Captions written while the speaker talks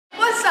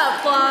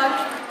vlog.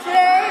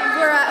 Today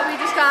we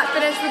just got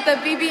finished with the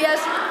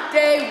BBS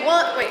day 2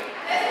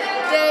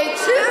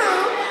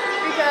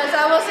 because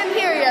I wasn't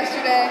here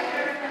yesterday.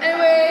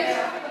 Anyways.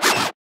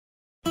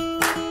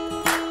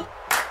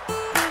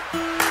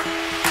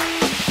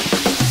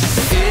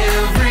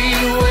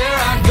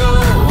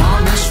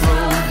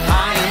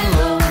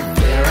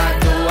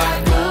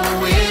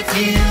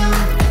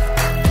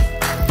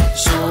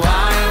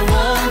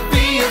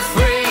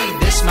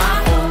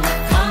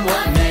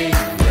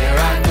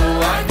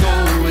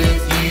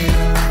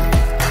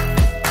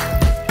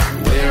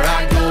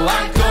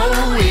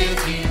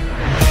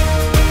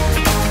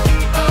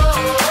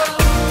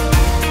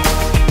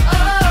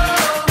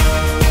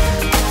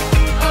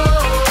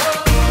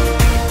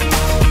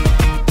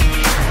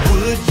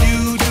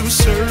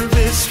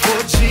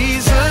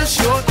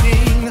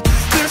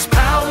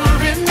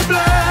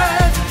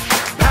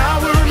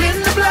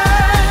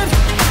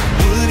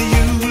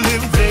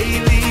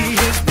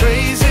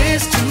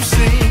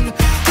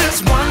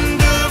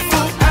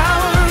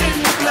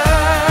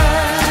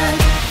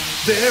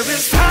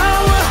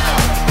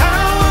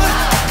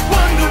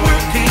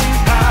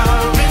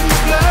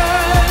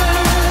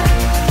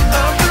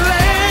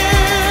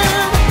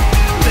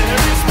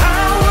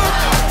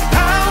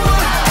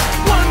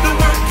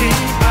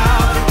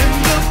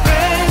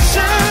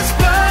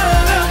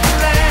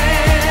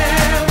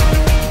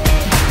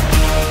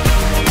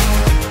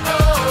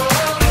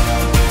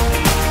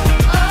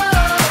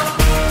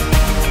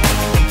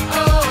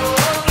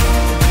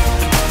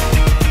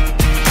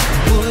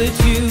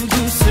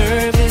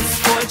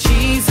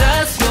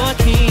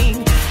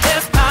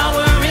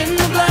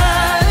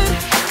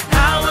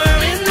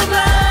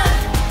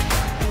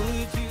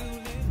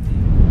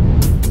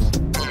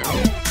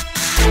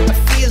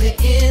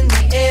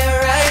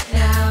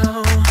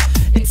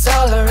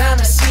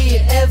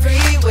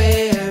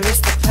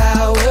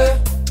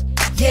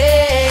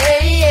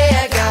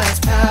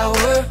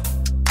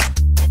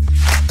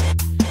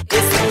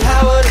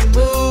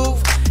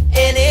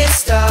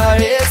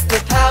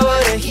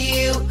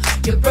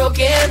 Your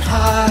broken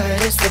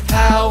heart is the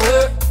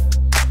power.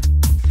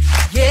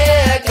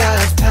 Yeah,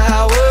 God's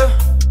power.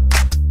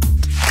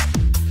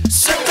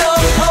 So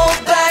don't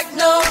hold back,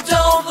 no,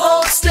 don't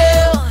hold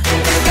still.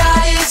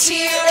 God is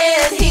here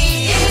and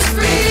He is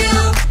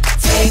real.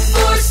 Take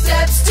 4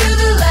 steps to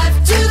the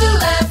left, to the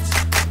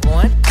left.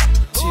 1,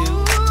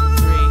 2,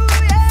 3,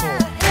 4.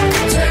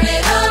 Turn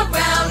it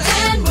around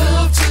and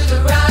move to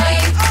the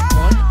right.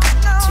 1,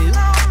 2,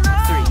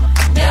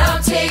 3. Now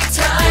take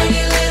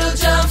tiny little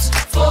jumps.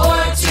 4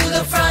 to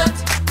the front.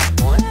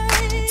 1,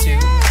 2,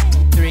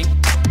 3,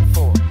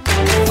 4.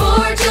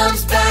 4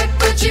 jumps back,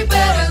 but you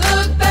better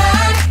look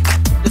back.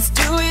 Let's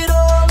do it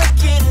all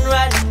again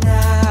right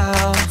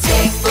now.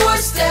 Take 4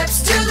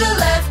 steps to the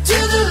left, to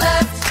the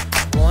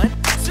left. 1,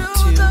 2,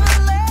 3.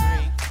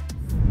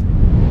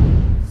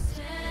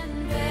 Stand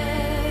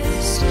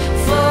best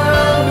for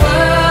a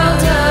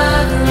world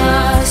of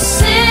lost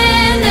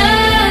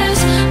sinners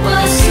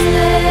was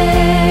slain.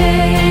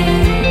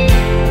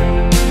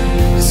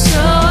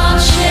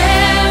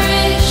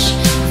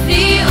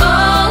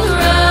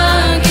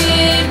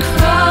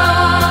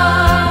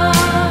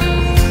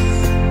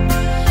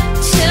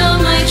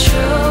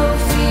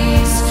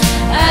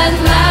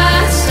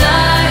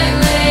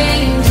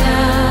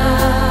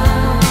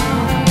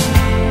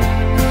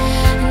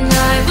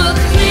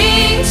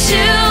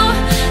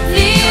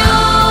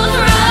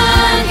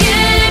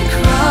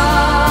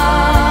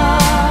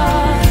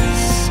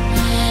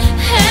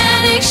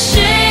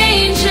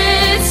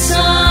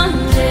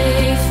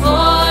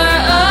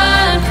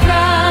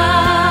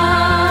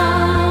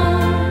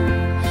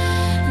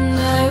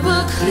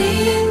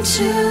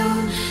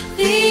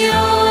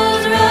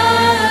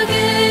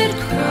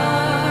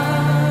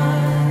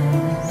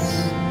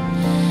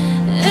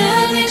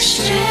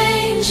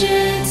 Exchange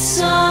it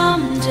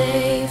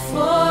someday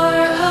for